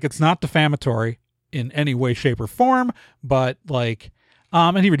should, like, it's not defamatory in any way, shape, or form, but like,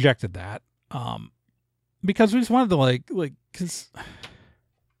 and he rejected that, because we just wanted to cause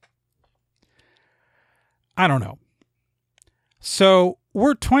I don't know. So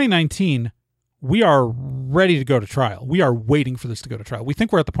we're 2019. We are ready to go to trial. We are waiting for this to go to trial. We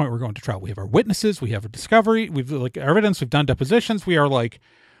think we're at the point where we're going to trial. We have our witnesses. We have a discovery. We've like evidence. We've done depositions. We are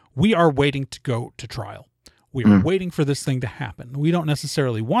waiting to go to trial. We are waiting for this thing to happen. We don't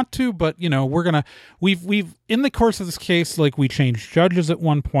necessarily want to, but you know, we've in the course of this case, like, we changed judges at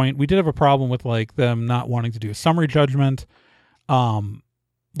one point. We did have a problem with like them not wanting to do a summary judgment.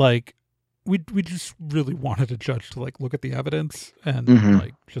 Like, we just really wanted a judge to like look at the evidence and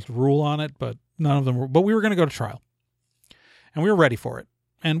like just rule on it, but none of them were, but we were going to go to trial and we were ready for it.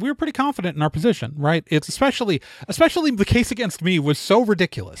 And we were pretty confident in our position, right? It's especially the case against me was so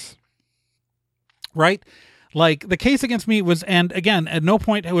ridiculous, right? Like, the case against me was, and again, at no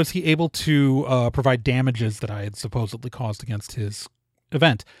point was he able to provide damages that I had supposedly caused against his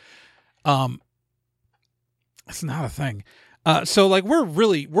event. It's not a thing. So like, we're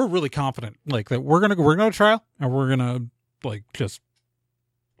really confident, like, that we're gonna go to trial and we're gonna like just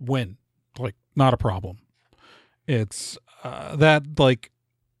win, like, not a problem. It's that, like,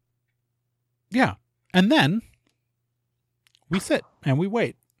 yeah, and then we sit and we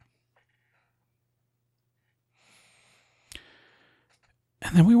wait.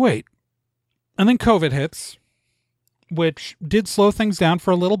 And then we wait. And then COVID hits, which did slow things down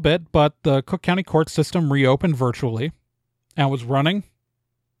for a little bit, but the Cook County court system reopened virtually and was running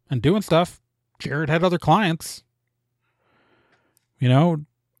and doing stuff. Jared had other clients. You know,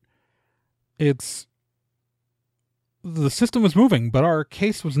 the system was moving, but our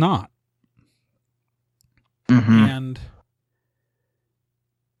case was not. Mm-hmm. And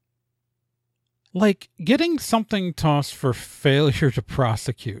like getting something tossed for failure to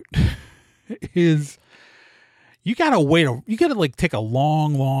prosecute is, you gotta like take a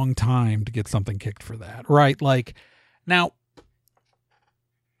long time to get something kicked for that, right? Like, now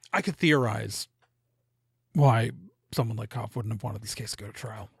I could theorize why someone like Kopp wouldn't have wanted this case to go to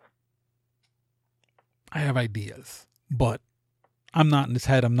trial. I have ideas, but I'm not in his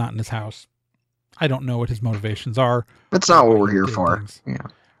head. I'm not in his house. I don't know what his motivations are. That's not what we're here for. Things. Yeah.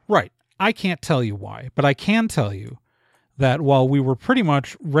 Right. I can't tell you why, but I can tell you that while we were pretty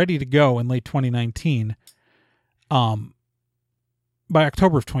much ready to go in late 2019, by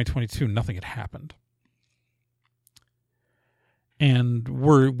October of 2022, nothing had happened. And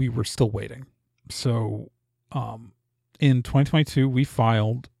we were still waiting. So, in 2022, we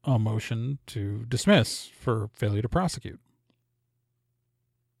filed a motion to dismiss for failure to prosecute.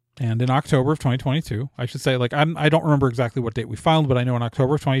 And in October of 2022, I should say, like, I don't remember exactly what date we filed, but I know in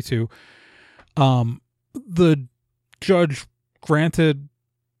October of 22, the judge granted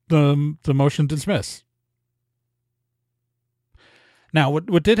the motion to dismiss. Now,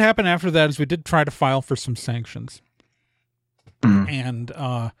 what did happen after that is we did try to file for some sanctions. And,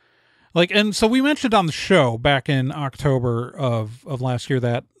 and so we mentioned on the show back in October of last year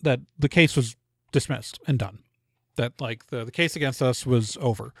that the case was dismissed and done. That like the case against us was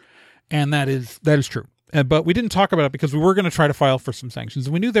over. And that is true. But we didn't talk about it because we were going to try to file for some sanctions.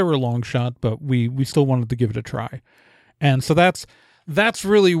 And we knew they were a long shot, but we still wanted to give it a try. And so that's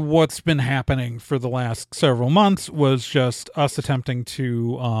really what's been happening for the last several months, was just us attempting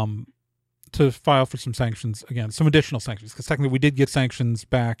to file for some sanctions again, some additional sanctions, because technically we did get sanctions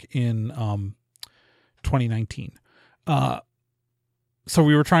back in 2019. So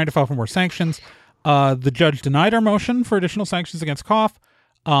we were trying to file for more sanctions. The judge denied our motion for additional sanctions against Koff,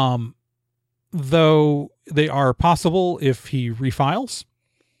 though they are possible if he refiles.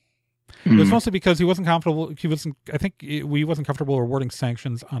 It was mostly because he wasn't comfortable. We wasn't comfortable awarding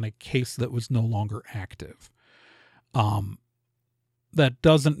sanctions on a case that was no longer active. That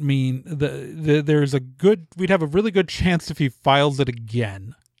doesn't mean that we'd have a really good chance if he files it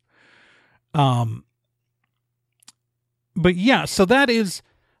again. But yeah, so that is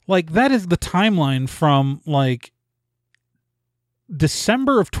the timeline from like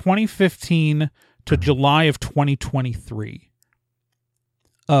December of 2015 to July of 2023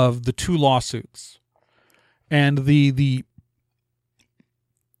 of the two lawsuits. And the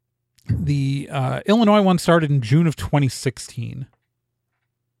Illinois one started in June of 2016.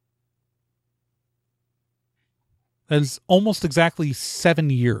 That is almost exactly 7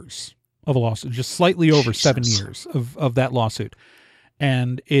 years of a lawsuit, just slightly over 7 years of that lawsuit.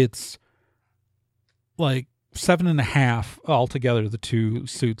 And it's like 7.5 altogether, the two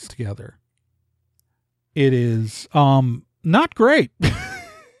suits together. It is not great.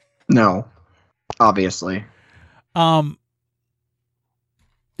 No, obviously. It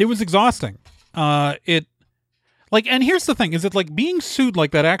was exhausting. And here's the thing, is that like being sued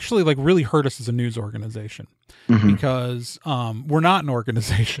like that actually like really hurt us as a news organization. Mm-hmm. Because we're not an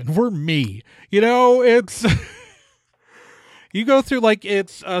organization. We're me. It's you go through like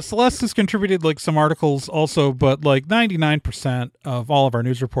it's Celeste has contributed like some articles also, but like 99% of all of our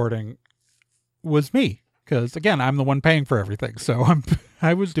news reporting was me, because again, I'm the one paying for everything. So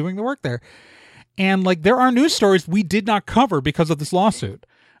I was doing the work there. And like there are news stories we did not cover because of this lawsuit.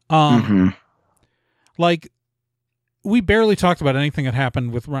 Like we barely talked about anything that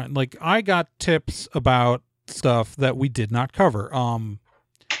happened with Ryan. Like I got tips about stuff that we did not cover.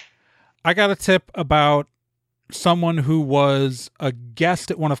 I got a tip about someone who was a guest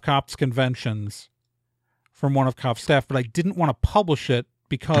at one of Kopp's conventions from one of Kopp's staff, but I didn't want to publish it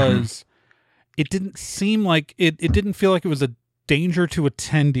because it didn't seem like it didn't feel like it was a danger to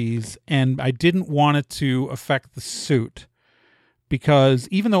attendees, and I didn't want it to affect the suit, because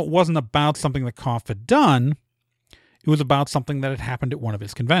even though it wasn't about something that Kopp had done, it was about something that had happened at one of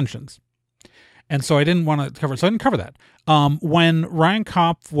his conventions. And so I didn't want to cover it. So I didn't cover that. When Ryan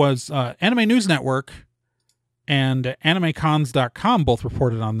Kopp was Anime News Network and AnimeCons.com both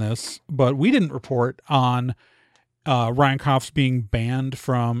reported on this, but we didn't report on Ryan Kopp's being banned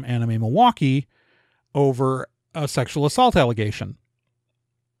from Anime Milwaukee over a sexual assault allegation.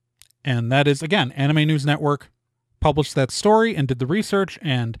 And that is, again, Anime News Network published that story and did the research,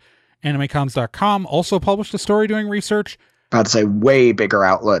 and AnimeCons.com also published a story doing research. I'd say way bigger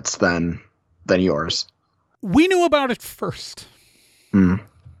outlets than yours. We knew about it first.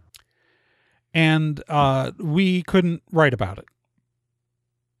 And we couldn't write about it.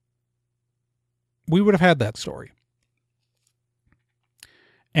 we would have had that story.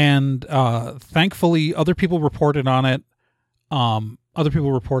 And thankfully, other people reported on it.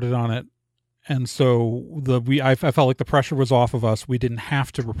 And so I felt like the pressure was off of us. We didn't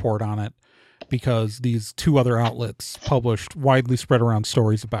have to report on it because these two other outlets published widely spread around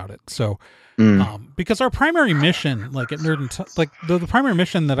stories about it. So, because our primary mission, like at Nerd and like the primary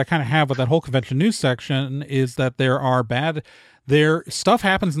mission that I kind of have with that whole convention news section is that stuff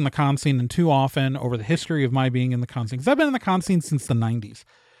happens in the con scene, and too often over the history of my being in the con scene, because I've been in the con scene since the 90s.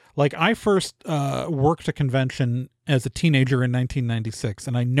 Like, I first worked a convention as a teenager in 1996,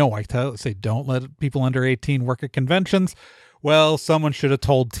 and I know I say don't let people under 18 work at conventions. Well, someone should have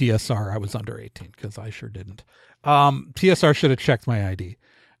told TSR I was under 18, because I sure didn't. TSR should have checked my ID,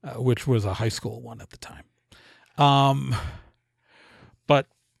 which was a high school one at the time. But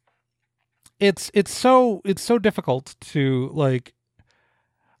it's so difficult to like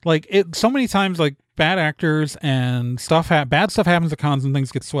it so many times, like, bad actors and bad stuff happens at cons and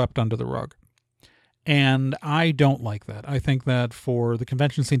things get swept under the rug. And I don't like that. I think that for the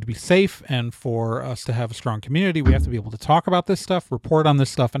convention scene to be safe and for us to have a strong community, we have to be able to talk about this stuff, report on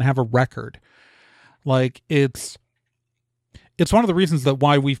this stuff, and have a record. Like, it's one of the reasons that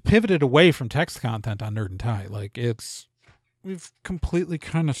why we've pivoted away from text content on Nerd and Tie. Like, we've completely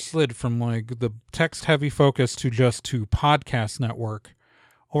kind of slid from like the text heavy focus to podcast network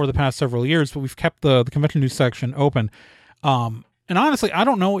over the past several years, but we've kept the convention news section open. And honestly, I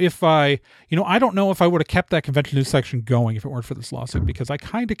don't know if I would have kept that convention news section going if it weren't for this lawsuit, because I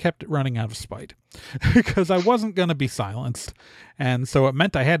kind of kept it running out of spite because I wasn't going to be silenced. And so it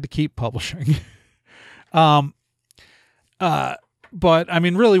meant I had to keep publishing. But I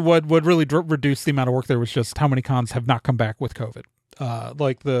mean, really what really reduced the amount of work there was just how many cons have not come back with COVID.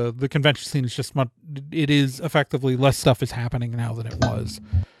 Like the convention scene is just it is effectively less stuff is happening now than it was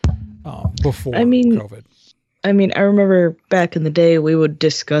before COVID. I mean, I remember back in the day we would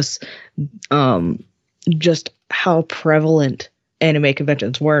discuss just how prevalent anime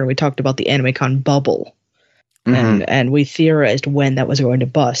conventions were, and we talked about the AnimeCon bubble, and we theorized when that was going to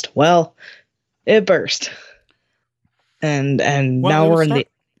bust. Well, it burst, and now we're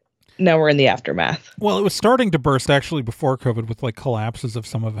in the aftermath. Well, it was starting to burst actually before COVID with like collapses of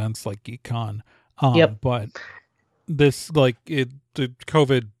some events like GeekCon. But this the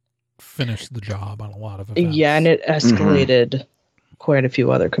COVID finished the job on a lot of events. Yeah, and it escalated quite a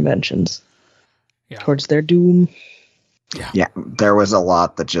few other conventions towards their doom. Yeah, there was a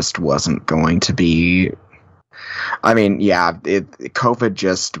lot that just wasn't going to be. I mean, COVID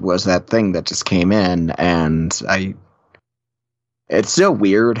just was that thing that just came in, and it's still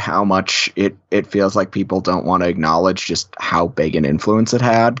weird how much it feels like people don't want to acknowledge just how big an influence it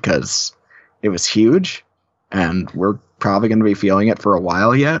had, because it was huge, and we're probably going to be feeling it for a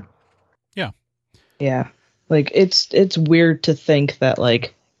while yet. Yeah. Like, it's weird to think that,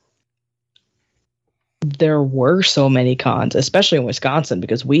 like, there were so many cons, especially in Wisconsin,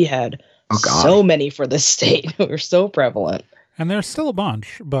 because we had so many for the state. We were so prevalent. And there's still a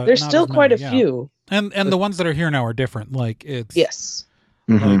bunch, but there's still quite a few. And the ones that are here now are different. Like, it's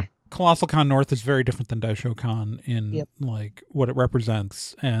like Colossal Con North is very different than Daisho Con in like what it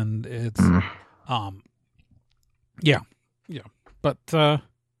represents, and it's but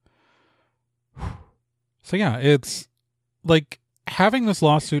so yeah, it's like having this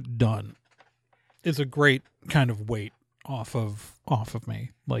lawsuit done is a great kind of weight off of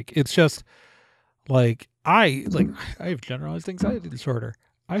me. Like, it's just like I have generalized anxiety disorder.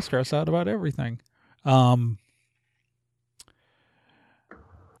 I stress out about everything. But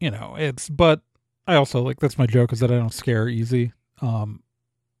I also, like, that's my joke, is that I don't scare easy. Going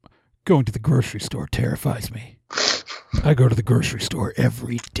to the grocery store terrifies me. I go to the grocery store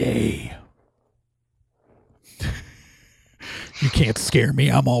every day. You can't scare me.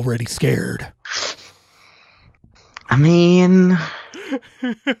 I'm already scared. I mean,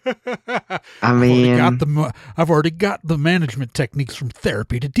 I've already got the management techniques from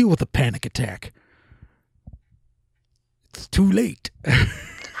therapy to deal with a panic attack. It's too late.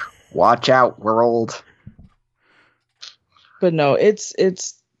 Watch out, world. But no, it's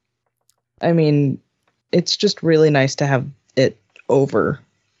just really nice to have it over.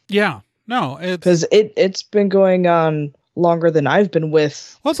 Yeah. No, because it's been going on longer than I've been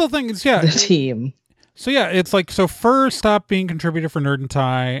with. Well, the thing is, the team. So yeah, it's like, so Fur stopped being contributor for Nerd and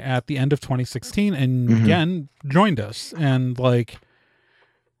Tie at the end of 2016, and again joined us, and like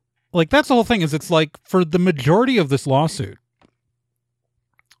that's the whole thing. Is it's like for the majority of this lawsuit,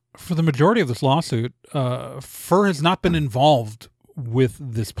 Fur has not been involved with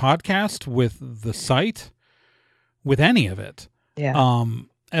this podcast, with the site, with any of it. Yeah.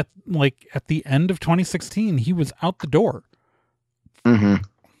 at the end of 2016, he was out the door. Mm-hmm.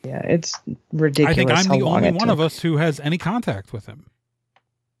 Yeah, it's ridiculous. I think I'm how the long only it one took. of us who has any contact with him.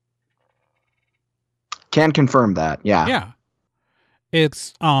 Can confirm that. Yeah. Yeah.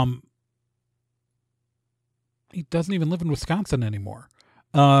 It's he doesn't even live in Wisconsin anymore.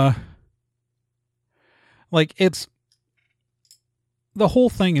 It's the whole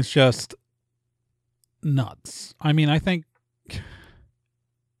thing is just nuts. I mean, I think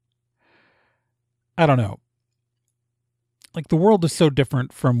I don't know. Like, the world is so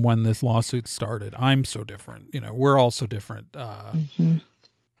different from when this lawsuit started. I'm so different. You know, we're all so different.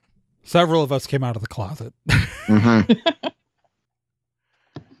 Several of us came out of the closet. Mm-hmm.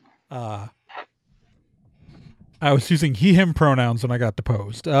 I was using he, him pronouns when I got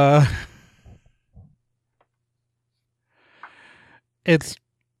deposed. I don't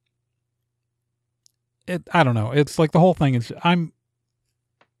know. It's like the whole thing is, I'm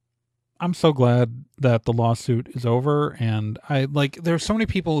so glad that the lawsuit is over, and there's so many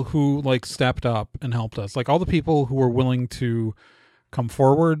people who stepped up and helped us. Like all the people who were willing to come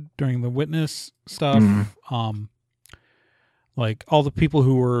forward during the witness stuff. Like all the people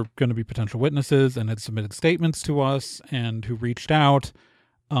who were going to be potential witnesses and had submitted statements to us and who reached out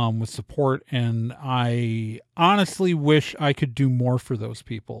with support. And I honestly wish I could do more for those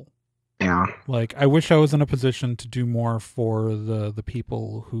people. Yeah. Like, I wish I was in a position to do more for the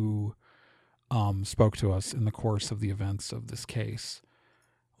people who spoke to us in the course of the events of this case.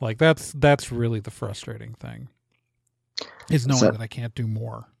 Like, that's really the frustrating thing, is knowing that I can't do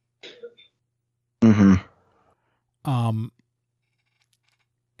more. Mm-hmm.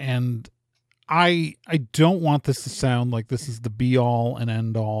 And I don't want this to sound like this is the be all and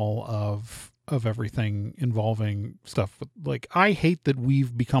end all of everything involving stuff. Like, I hate that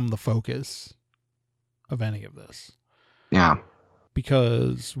we've become the focus of any of this. Yeah.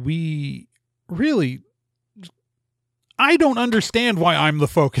 Because we really, I don't understand why I'm the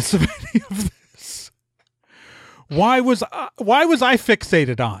focus of any of this. Why was I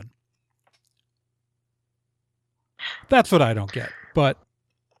fixated on? That's what I don't get. But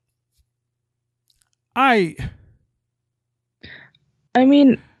I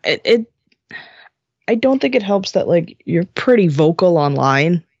mean, I don't think it helps that you're pretty vocal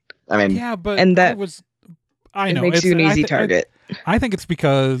online. I mean, yeah, but and that I know it makes you an easy target. I think it's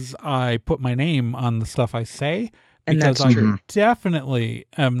because I put my name on the stuff I say, And because that's true. I definitely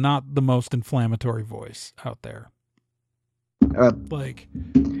am not the most inflammatory voice out there. I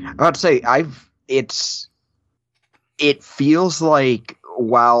would say it feels like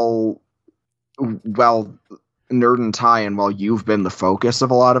while Nerd and Tie, and while you've been the focus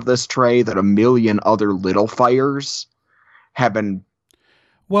of a lot of this, Trey, that a million other little fires have been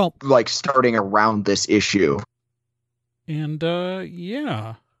starting around this issue. And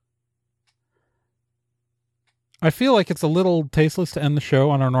yeah, I feel like it's a little tasteless to end the show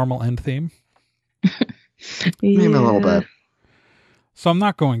on our normal end theme. Maybe a little bit. So I'm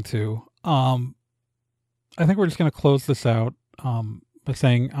not going to. I think we're just going to close this out by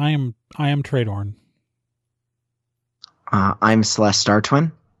saying I am Trey Dorn. I'm Celeste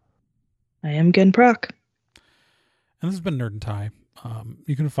Startwin. I am Gen Proc. And this has been Nerd and Tie.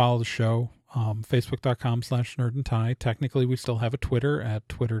 You can follow the show, facebook.com/Nerd and Tie. Technically, we still have a Twitter at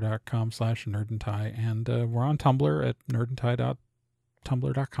twitter.com/Nerd and Tie. And we're on Tumblr at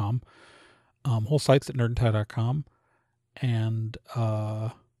nerdandtie.tumblr.com. Whole site's at nerdandtie.com. And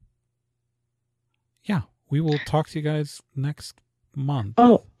yeah, we will talk to you guys next month.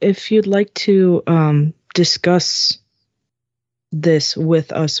 Oh, if you'd like to discuss this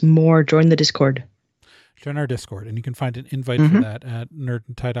with us more, join the Discord. Join our Discord, and you can find an invite for that at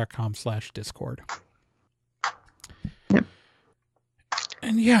nerdandtie.com/Discord. Yep.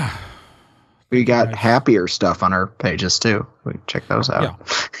 And yeah, we got happier stuff on our pages too. We check those out.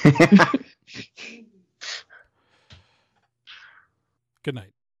 Yeah. Good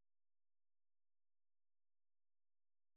night.